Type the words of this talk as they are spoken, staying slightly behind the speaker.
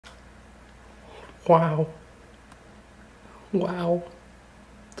Wow. Wow.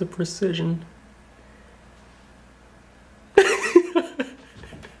 The precision.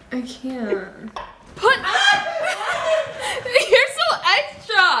 I can't. You're so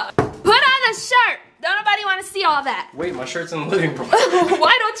extra. Put on a shirt. Don't nobody want to see all that. Wait, my shirt's in the living room.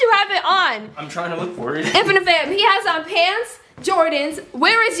 Why don't you have it on? I'm trying to look for it. Infinite Fam, he has on pants, Jordans.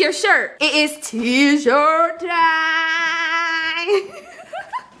 Where is your shirt? It is t-shirt time.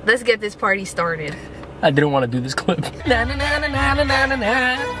 Let's get this party started. I didn't want to do this clip. No.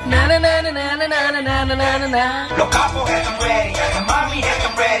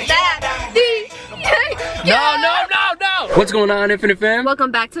 What's going on, Infinite Fam?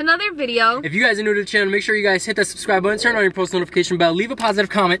 Welcome back to another video. If you guys are new to the channel, make sure you guys hit that subscribe button, turn on your post notification bell, leave a positive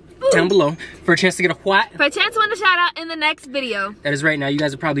comment down below for a chance to get a what? For a chance to win a shout out in the next video. That is right. Now you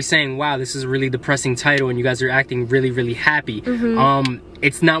guys are probably saying, wow, this is a really depressing title and you guys are acting really, really happy.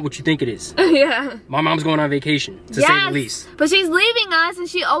 It's not what you think it is. Yeah. My mom's going on vacation, to say the least. But she's leaving us, and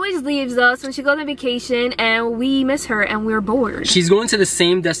she always leaves us when she goes on vacation, and we miss her, and we're bored. She's going to the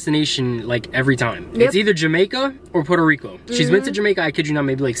same destination, like, every time. Yep. It's either Jamaica or Puerto Rico. She's been to Jamaica, I kid you not,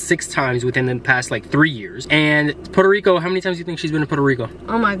 maybe like 6 times within the past, like, 3 years. And Puerto Rico, how many times do you think she's been to Puerto Rico?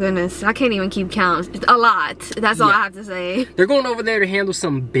 Oh my goodness, I can't even keep count. It's a lot. That's all I have to say. They're going over there to handle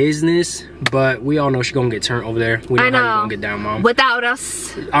some business, but we all know she's gonna get turned over there. We know how you're gonna get down, Mom. Without us.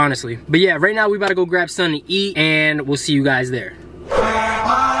 Honestly. But yeah, right now we about to go grab something to eat, and we'll see you guys there.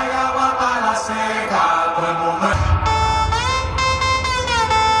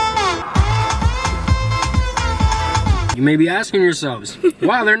 You may be asking yourselves,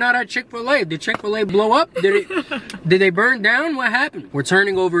 wow, they're not at Chick-fil-A. Did Chick-fil-A blow up? Did they burn down? What happened? We're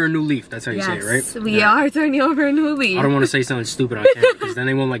turning over a new leaf. That's how you say it, right? Yes, we are turning over a new leaf. I don't want to say something stupid on camera because then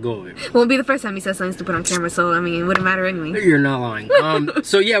they won't let go of it. Won't be the first time he says something stupid on camera, so I mean, it wouldn't matter anyway. You're not lying.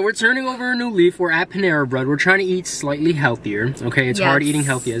 So yeah, we're turning over a new leaf. We're at Panera Bread. We're trying to eat slightly healthier. Okay, it's hard eating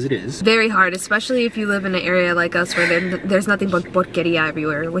healthy as it is. Very hard, especially if you live in an area like us where there's nothing but porqueria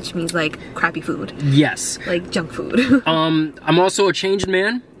everywhere, which means like crappy food. Yes. Like junk food. I'm also a changed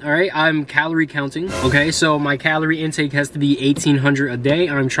man. All right, I'm calorie counting. Okay, so my calorie intake has to be 1,800 a day.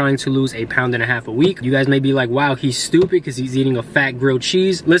 I'm trying to lose 1.5 pounds a week. You guys may be like, wow, he's stupid because he's eating a fat grilled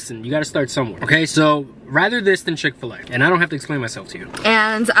cheese. Listen, you got to start somewhere. Okay, so rather this than Chick-fil-A, and I don't have to explain myself to you.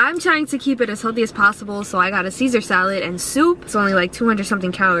 And I'm trying to keep it as healthy as possible, so I got a Caesar salad and soup. It's only like 200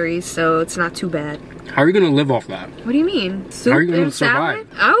 something calories, so it's not too bad. How are you gonna live off that? What do you mean? Soup How are you gonna and salad?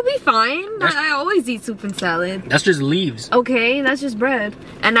 survive? I'll be fine. I always eat soup and salad. That's just leaves. Okay, that's just bread.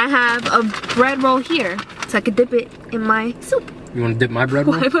 And I have a bread roll here, so I could dip it in my soup. You wanna dip my bread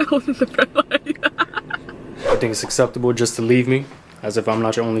roll? Why am I holding the bread like that? You think it's acceptable just to leave me? As if I'm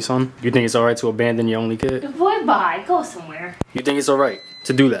not your only son? You think it's alright to abandon your only kid? Boy, bye. Go somewhere. You think it's alright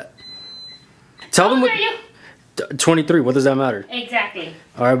to do that? Tell them what... 23, what does that matter? Exactly.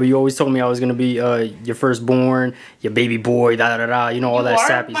 Alright, but you always told me I was gonna be your firstborn, your baby boy, you know, all that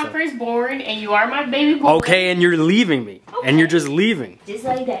sappy stuff. You are my firstborn, and you are my baby boy. Okay, and you're leaving me. Okay. And you're just leaving. Just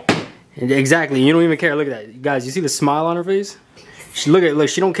like that. Exactly, you don't even care. Look at that. Guys, you see the smile on her face? Look,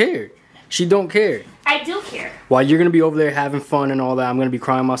 she don't care. She don't care. I do care. While you're gonna be over there having fun and all that, I'm gonna be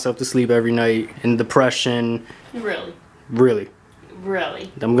crying myself to sleep every night in depression. Really? Really.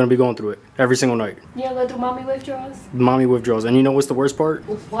 Really? I'm gonna be going through it every single night. You gonna go through mommy withdrawals? Mommy withdrawals. And you know what's the worst part?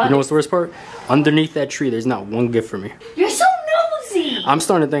 What? You know what's the worst part? Underneath that tree, there's not one gift for me. You're so nosy! I'm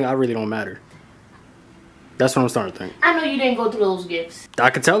starting to think I really don't matter. That's what I'm starting to think. I know you didn't go through those gifts.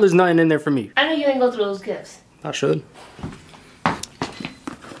 I can tell there's nothing in there for me. I know you didn't go through those gifts. I should.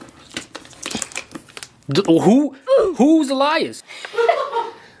 Who's Elias?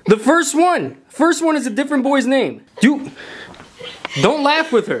 The first one. First one is a different boy's name. You don't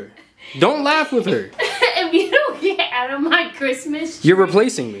laugh with her. Don't laugh with her. If you don't get out of my Christmas tree, you're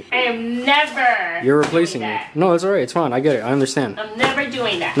replacing me. I am never. You're replacing me. No, it's alright. It's fine. I get it. I understand. I'm never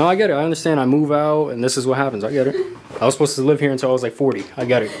doing that. No, I get it. I understand. I move out, and this is what happens. I get it. I was supposed to live here until I was like 40. I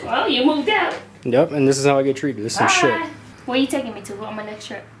get it. Well, you moved out. Yep, and this is how I get treated. This is some shit. Where are you taking me to on my next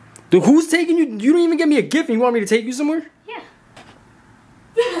trip? Dude, who's taking you? You don't even get me a gift and you want me to take you somewhere? Yeah.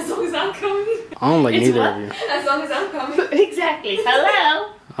 As long as I'm coming. I don't like neither of you. As long as I'm coming. Exactly.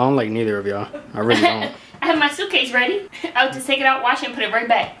 Hello? I don't like neither of y'all. I really don't. I have my suitcase ready. I'll just take it out, wash it, and put it right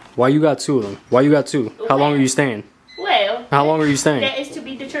back. Why you got 2 of them? Why you got 2? How long are you staying? Well. How long are you staying? That is to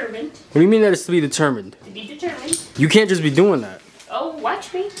be determined. What do you mean that is to be determined? To be determined. You can't just be doing that. Oh,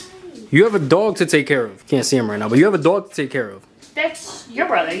 watch me. You have a dog to take care of. Can't see him right now, but you have a dog to take care of. That's your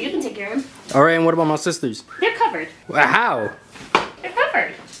brother. You can take care of him. Alright, and what about my sisters? They're covered. How? They're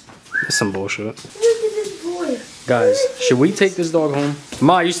covered. That's some bullshit. Look at this boy. Guys, should we take this dog home?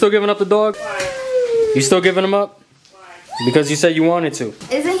 Ma, you still giving up the dog? You still giving him up? Because you said you wanted to.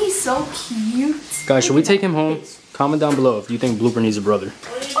 Isn't he so cute? Guys, should we take him home? Comment down below if you think Blooper needs a brother.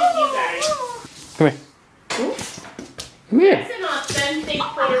 What do you guys? Come here. Come here. That's an authentic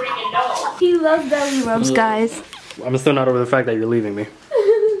Puerto Rican dog. He loves belly rubs, guys. I'm still not over the fact that you're leaving me.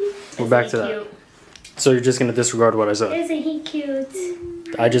 We're back to that. Cute. So you're just gonna disregard what I said. Isn't he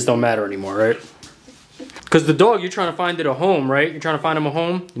cute? I just don't matter anymore, right? Because the dog, you're trying to find it a home, right? You're trying to find him a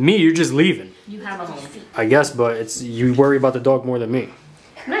home. Me, you're just leaving. You have a home. I guess, but it's you worry about the dog more than me.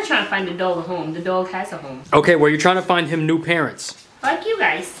 I'm not trying to find the dog a home. The dog has a home. Okay, well, you're trying to find him new parents. Like you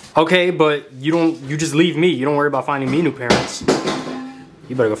guys. Okay, but you just leave me. You don't worry about finding me new parents.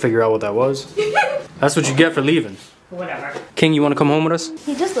 You better go figure out what that was. That's what you get for leaving. Whatever. King, you want to come home with us?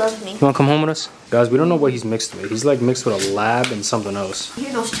 He just loves me. You want to come home with us? Guys, we don't know what he's mixed with. He's like mixed with a lab and something else. You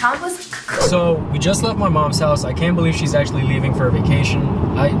hear those chompas? So, we just left my mom's house. I can't believe she's actually leaving for a vacation.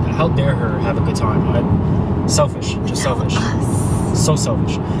 How dare her have a good time? Selfish. Just selfish. So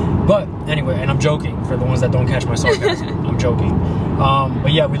selfish. But anyway, and I'm joking for the ones that don't catch my sarcasm. I'm joking.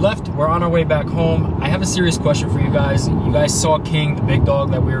 But yeah, we left. We're on our way back home. I have a serious question for you guys. You guys saw King, the big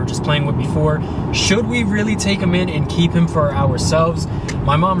dog that we were just playing with before. Should we really take him in and keep him for ourselves?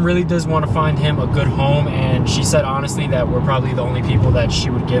 My mom really does want to find him a good home, and she said honestly that we're probably the only people that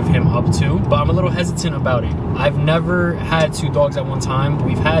she would give him up to. But I'm a little hesitant about it. I've never had 2 dogs at one time.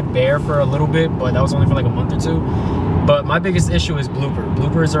 We've had Bear for a little bit, but that was only for like a month or 2. But my biggest issue is Blooper.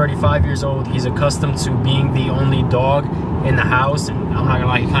 Blooper is already 5 years old. He's accustomed to being the only dog in the house, and I'm not gonna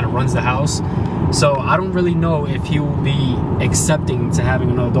lie, he kind of runs the house. So I don't really know if he will be accepting to having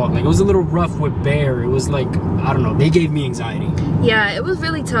another dog. Like, it was a little rough with Bear. It was like, I don't know, they gave me anxiety. Yeah, it was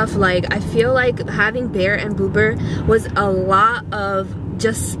really tough. Like, I feel like having Bear and Blooper was a lot of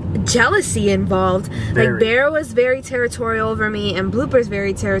just jealousy involved. Very. Like, Bear was very territorial over me and Blooper's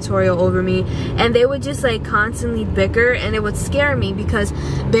very territorial over me, and they would just like constantly bicker, and it would scare me because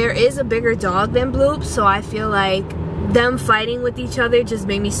Bear is a bigger dog than Bloop, so I feel like them fighting with each other just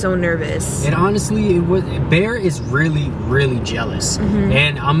made me so nervous. And honestly, Bear is really jealous.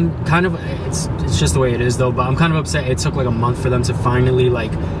 And I'm kind of, it's just the way it is though, but I'm kind of upset it took like a month for them to finally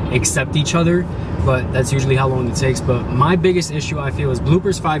like accept each other, but that's usually how long it takes. But my biggest issue, I feel, is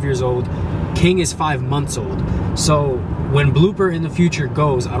Blooper's 5 years old, King is 5 months old. So when Blooper in the future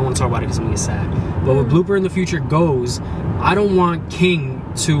goes, I don't want to talk about it because I'm gonna get sad, but when Blooper in the future goes, I don't want King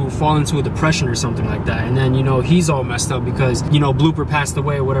to fall into a depression or something like that, and then, you know, he's all messed up because, you know, Blooper passed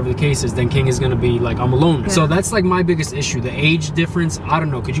away or whatever the case is. Then King is gonna be like, I'm alone. So that's like my biggest issue, the age difference. I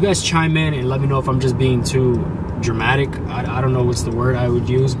don't know, could you guys chime in and let me know if I'm just being too dramatic? I don't know what's the word I would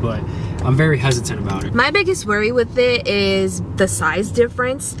use, but I'm very hesitant about it. My biggest worry with it is the size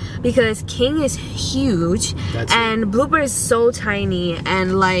difference, because King is huge and Blooper is so tiny,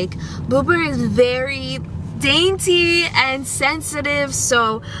 and like Blooper is very dainty and sensitive,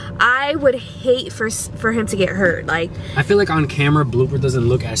 so I would hate for him to get hurt. Like, I feel like on camera Blooper doesn't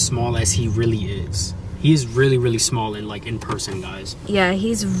look as small as he really is. He is really small in like in person, guys. Yeah,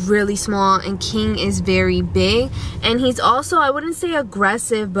 he's really small, and King is very big, and he's also, I wouldn't say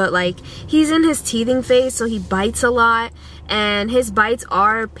aggressive, but like he's in his teething phase, so he bites a lot, and his bites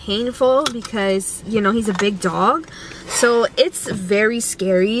are painful because, you know, he's a big dog. So it's very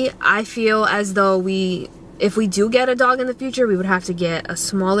scary. I feel as though if we do get a dog in the future, we would have to get a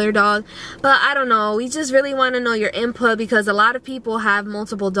smaller dog. But I don't know, we just really want to know your input, because a lot of people have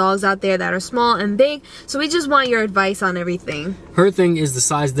multiple dogs out there that are small and big, so we just want your advice on everything. Her thing is the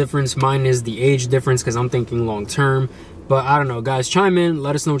size difference, mine is the age difference, because I'm thinking long term. But I don't know, guys, chime in,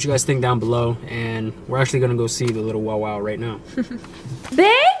 let us know what you guys think down below, and we're actually gonna go see the little Wow Wow right now.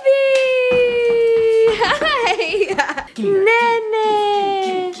 Baby! Hi! Nene!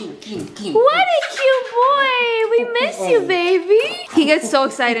 What a cute boy! We miss you, baby! He gets so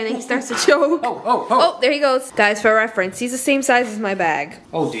excited and he starts to choke. Oh, there he goes. Guys, for reference, he's the same size as my bag.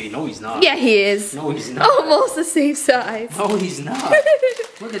 Oh, dude, no he's not. Yeah, he is. No, he's not. Almost the same size. No, he's not.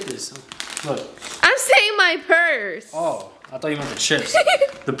 Look at this. Look. I'm saying my purse. Oh, I thought you meant the chips.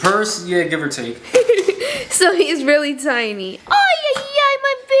 The purse, yeah, give or take. So he's really tiny. Oh, yeah,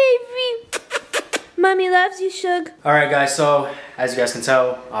 my baby. Mommy loves you, Shug. Alright guys, so as you guys can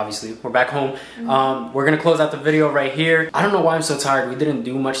tell, obviously, we're back home. We're gonna close out the video right here. I don't know why I'm so tired. We didn't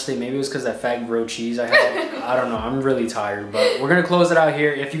do much today. Maybe it was because that fat grilled cheese I had. I don't know, I'm really tired, but we're gonna close it out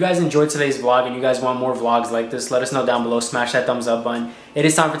here. If you guys enjoyed today's vlog and you guys want more vlogs like this, let us know down below. Smash that thumbs up button. It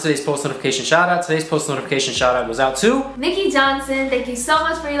is time for today's post notification shout out. Today's post notification shout out goes out to Nikki Johnson. Thank you so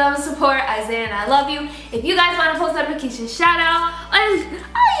much for your love and support. Isaiah and I love you. If you guys want a post notification shout out, and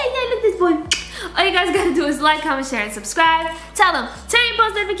oh yeah, look at this boy. All you guys gotta do is like, comment, share, and subscribe. Tell them, turn your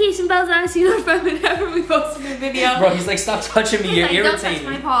post notification bells on so you know whenever we post a new video. Bro, he's like, stop touching me, you're like, irritating.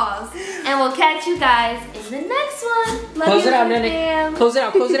 Don't touch my paws. And we'll catch you guys in the next one. Love Close you, it out, Nene. Close it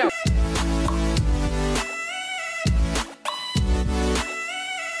out, close it out.